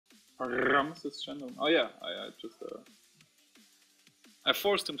Ramses channel. Oh yeah, I just I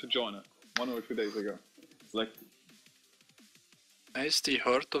forced him to join it 1 or 2 days ago. Like. Is die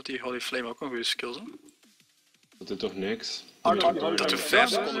Heart of die Holy Flame ook een goede skill? Dat doet toch niks? Dat doet 5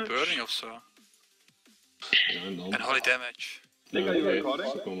 seconden burning ofzo. Ja, en dan? En holy damage. Nick, are you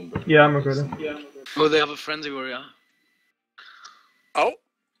recording? Yeah, I'm recording. Oh, they have a frenzy warrior. Oh!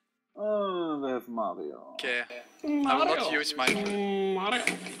 Oh, they have Mario. Okay. I will not use my... Mario.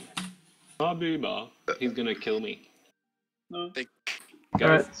 Habiba. He's gonna kill me. No.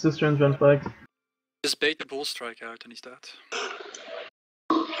 Alright, Cisterns run flags. Just bait the bull strike out and he's dead.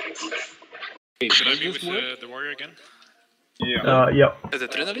 Hey, should I be with the warrior again? Yeah. Yep. Is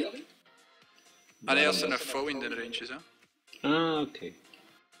it adrenaline? Ah nee, als er een foe in de range is, hè. Ah, oké.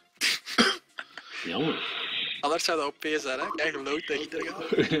 Jammer. Anders zou dat OP zijn, hè. Kijk, low-tech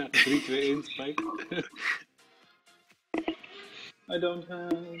tegen. Ja, 3, 2, 1, spike. I don't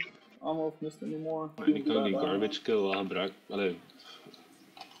have armor of mist anymore. Ik kan die garbage kill wel gebruiken. Allee.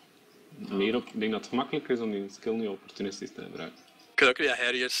 Meer op, ik denk dat het gemakkelijker is om die skill nu opportunistisch te gebruiken. Ik weet ook niet dat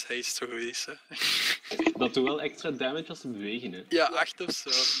Harriers haste zo goed is, hè. Dat doet wel extra damage als ze bewegen, hè. Ja, 8 of zo,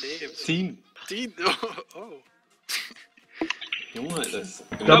 9. 10. 10? Oh. Jongen, dat is...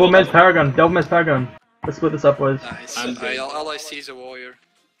 Double mass Paragon. Let's split this up, boys. Nice. All I see is a warrior.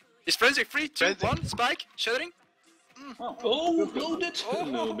 Is Frenzy 3, 2, 1, spike, shattering? Oh, loaded! Oh.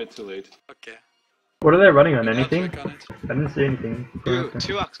 No, a bit too late. Okay. What are they running on? Anything? I didn't see anything.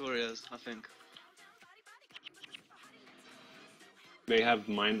 Two axe warriors, I think. They have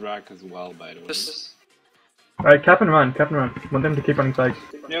mind rack as well, by the way. Alright, cap and run. Want them to keep running flags.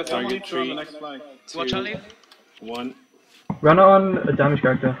 Yeah, someone needs to run the next flag. Watch Ali. 1. Run on a damage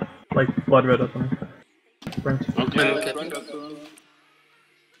character, like Blood Red or something. Okay.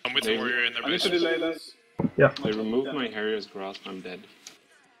 I'm with the warrior in their I need base. to delay this. Yeah. They removed my Harrier's grasp, I'm dead.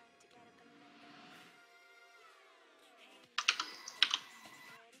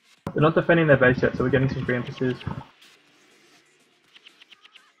 They're not defending their base yet, so we're getting some free emphases.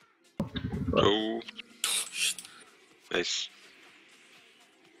 Oh. Nice.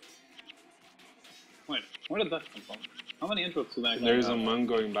 Wait, where did that come from? How many inputs do they actually There's a have? monk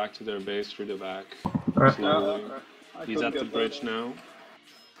going back to their base through the back. Alright. Slowly. I He's couldn't at the get bridge that. now.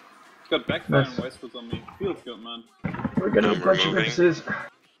 He's got backfire Nice. and wasteful on me. Feels good, man. We're getting a I'm bunch of removing. emphases.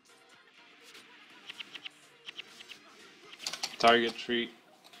 Target 3,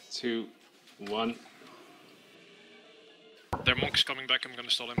 2, 1. Their monk's coming back, I'm gonna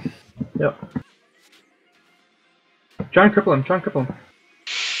stall him. Yep. Try and cripple him.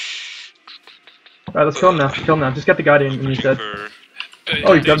 Alright, let's kill him now. Just get the Guardian and he's dead.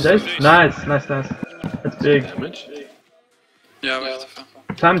 Oh, he jumped days? Nice. That's big. Damage? Yeah, wait.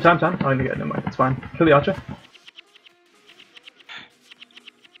 Time. Oh, never mind, it's fine. Kill the archer.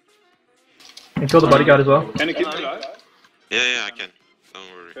 And kill the bodyguard as well. Can you keep me alive? Yeah, I can.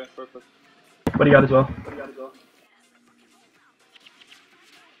 Don't worry. Okay, perfect. Bodyguard as well.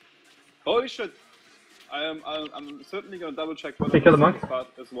 Holy shit! I'm certainly gonna double check whether Hey, kill the monk.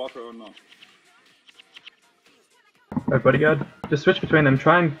 is water or not. Alright, bodyguard. Just switch between them.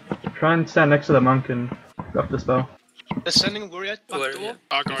 Try and stand next to the monk and drop the spell. They're sending a warrior back door.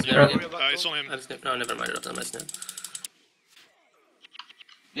 Ah, guardian. Yeah. It's on him. No, never mind, not on my snap.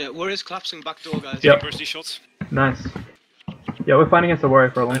 Yeah, warriors collapsing back door, guys. Yep. Burst these shots. Nice. Yeah, we're fighting against the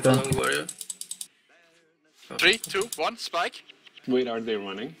warrior for a long I'm time. following warrior. 3, 2, 1, spike. Wait, are they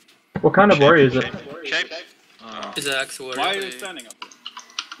running? What kind of warrior is it? Shape. Is the axe warrior? Why are you standing up here?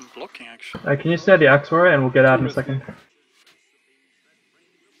 I'm blocking actually. Can you stay the axe warrior and we'll get out in a second.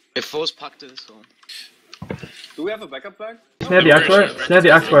 It force packed it, so. Do we have a backup flag? Snare the axe warrior. Snare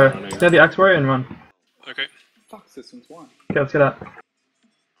the axe warrior and run. Okay. Fuck, systems 1. Okay, let's get out.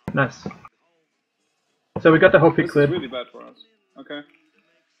 Nice. So we got the whole pick This is cleared. really bad for us. Okay.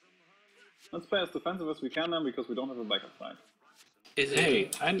 Let's play as defensive as we can then, because we don't have a backup flag. Is it?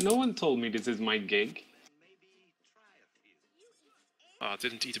 Hey, no one told me this is my gig.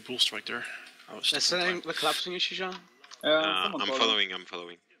 Didn't eat a bull strike there. I was They're sending the collapsing issue, Jean. Someone I'm follow.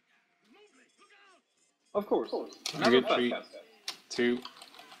 following. Of course. Target 3, 2,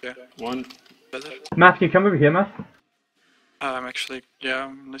 Yeah. 1. Better. Matt, can you come over here, Matt? I'm actually, yeah,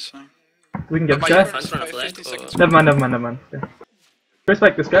 I'm listening. We can get But this my guy. friends Front are flag, 50 seconds. Never mind. Okay.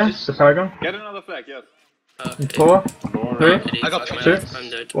 Respect this guy, the Paragon. Get another flag, yes. In 4, 3, I got my two. I'm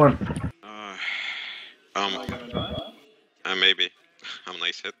dead. 1. Maybe. I'm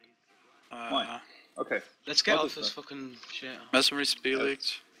nice hit. Why? Okay. Let's get What off is this that? fucking shit. Mesmery speed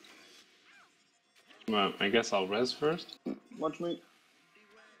leaked. Well, I guess I'll res first. Watch me.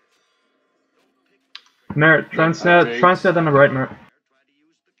 Merit, try and snare them on the right, Merit.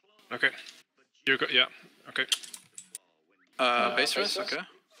 Okay. You're good. Yeah. Okay. Base race, okay.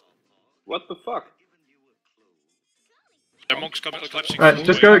 What the fuck? Yeah, monk's coming. Collapsing. Alright,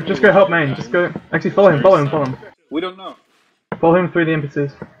 just go help main. Just go. Actually, follow him. We don't know. Follow him through the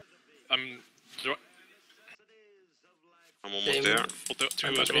NPCs. I'm almost there. Two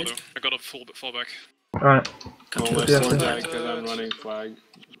as well though. I got a fall back. Alright. Almost Yeah, so so- die because I'm running flag.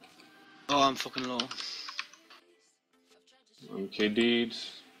 Oh, I'm fucking low. I'm KD'd.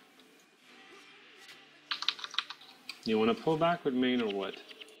 You wanna pull back with main or what?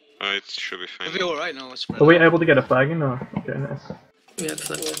 It should be fine. We'll be alright now, it's spread Are we out. able to get a flag in or? Okay, nice. We have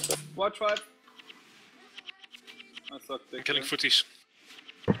flag. Watch 5. I suck I'm dick. killing there. footies.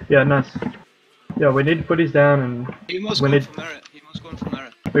 Yeah, nice. Yeah, we need footies down and He must we go need. for merit. He must go for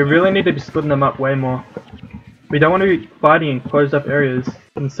merit. We really need to be splitting them up way more. We don't want to be fighting in closed up areas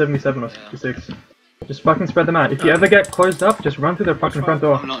in 77 or 66. Just fucking spread them out. If you ever get closed up, just run through the fucking front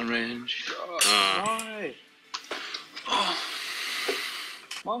door. I'm not in range. Why?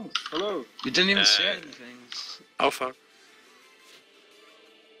 Monks, hello. You didn't even say anything. How far?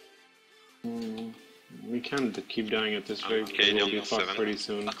 We can't keep dying at this rate. Okay, We'll be on fucked 7. pretty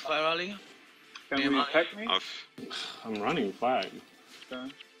soon. Backfire rally? Can we pack me? Off. I'm running flag.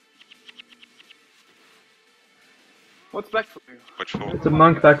 Okay. What's back for you? Watch for. It's a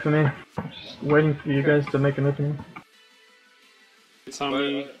monk back for me. Just waiting for you guys to make an opening. It's on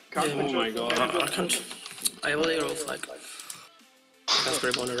me. Oh my god. I can't. I will roll flag. I can't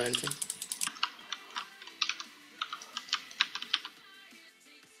grab on or anything.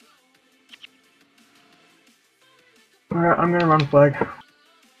 Alright, I'm gonna run flag.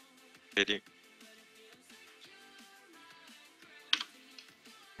 KD.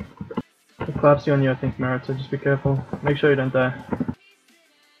 I'll collapse you on you, I think, Merit, so just be careful. Make sure you don't die.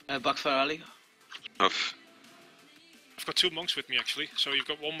 Backfire rally? Off. I've got 2 monks with me actually, so you've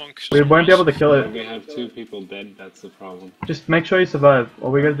got 1 monk. We won't be able to kill it. We have 2 people dead, that's the problem. Just make sure you survive.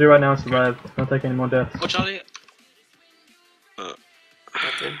 All we gotta do right now is survive. Don't take any more deaths. Watch rally?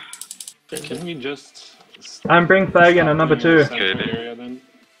 Okay. Can we just... I'm bringing flag in at number 2. Central area then?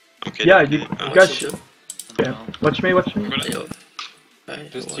 Okay. Yeah, you guys should should. Yeah. Watch me. Ayo.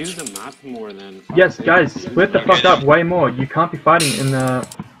 Just use the map more then. Yes, guys, split the fuck up way more. You can't be fighting in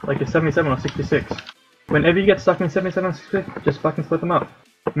like a 77 or 66. Whenever you get stuck in 77 or 66, just fucking split them up.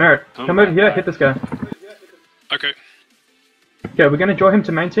 Merit, come over here, hit this guy. Okay. Okay, we're gonna draw him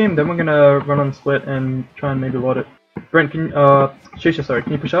to main team, then we're gonna run on split and try and maybe load it. Brent, can Shisha, sorry,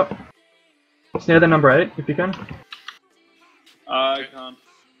 can you push up? Snare the number 8, if you can. I can't.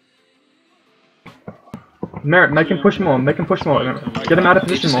 Merit, make him push more, Get him out of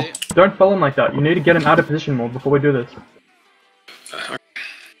position more. Don't follow him like that, you need to get him out of position more before we do this.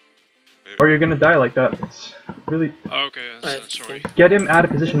 Or you're gonna die like that. It's really... Okay, sorry. Get him out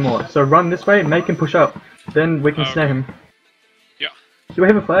of position more. So run this way, make him push up. Then we can snare him. Yeah. Do we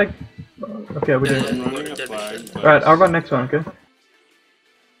have a flag? Okay, we do. I'm running a flag. but- Alright, I'll run next one, okay?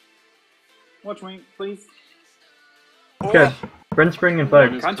 Watch me, please. Okay, Brent's bringing in One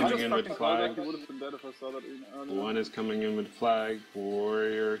flag. is Can't you coming just in with fucking call back? flag. It would have been better if I saw that earlier. One is coming in with flag.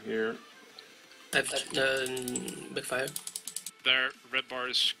 Warrior here. I have backfire. Their red bar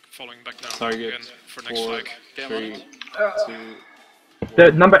is falling back down Target again for next 4, flag. 3, 2...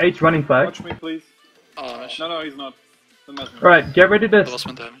 The number 8's running flag. Watch me, please. Oh, No, he's not. The messenger. Alright, get ready to... that was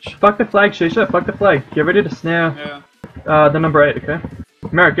my damage. Fuck the flag, Shisha, fuck the flag. Get ready to snare Yeah. the number 8, okay?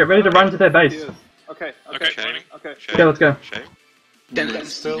 Merrick, get ready to run to their He base. is. Okay. Okay, running. Okay. Shame. Okay, let's go. Shame. I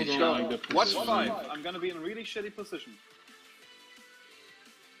still don't like the Watch position. 5. I'm gonna be in a really shitty position.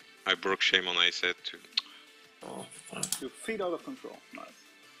 I broke shame on I said too. Oh, fuck. Your feet out of control. Nice.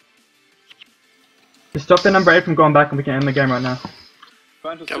 Just stop the number 8 from going back and we can end the game right now.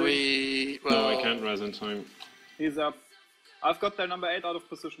 Fantasy. Can we... No, Well, I can't res in time. He's up. I've got their number 8 out of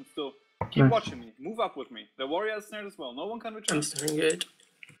position still. Keep Nice. watching me. Move up with me. The warrior is snared as well. No one can return. I'm staring good.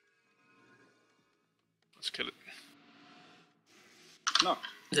 Let's kill it. No.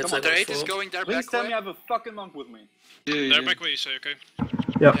 The Come flag their was 8 is full. going their Please back tell me way. I have a fucking monk with me. They're back way, you say, okay?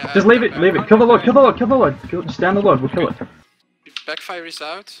 Yeah, Yeah, just leave it, okay. leave it. Kill the lord, kill the lord, kill the lord. Just stand the lord, we'll kill it. Backfire is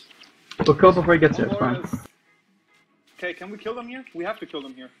out. We'll kill before he gets here, One it's fine. warrior is... Okay, can we kill them here? We have to kill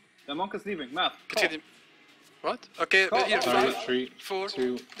them here. The monk is leaving. Matt, Let's get him. What? Okay, Oh, here, oh, Target 5, 3, 4,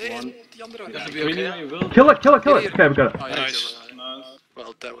 2, 1. the other one. That'll be Really, okay. I will. Kill it, kill it, kill it! Here. Okay, we got it. Oh, yeah, Nice. Nice.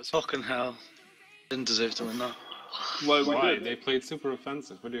 Well, that was... Fucking hell. Didn't deserve to win that. Well, we Why? did. They played super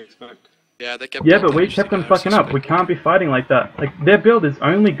offensive. What do you expect? Yeah, they kept... Yeah, but we kept them fucking up. We can't be fighting like that. Like, their build is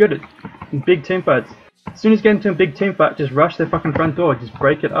only good at big team fights. As soon as you get into a big team fight, just rush their fucking front door, just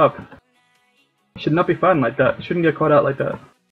break it up. Should not be fighting like that. Shouldn't get caught out like that.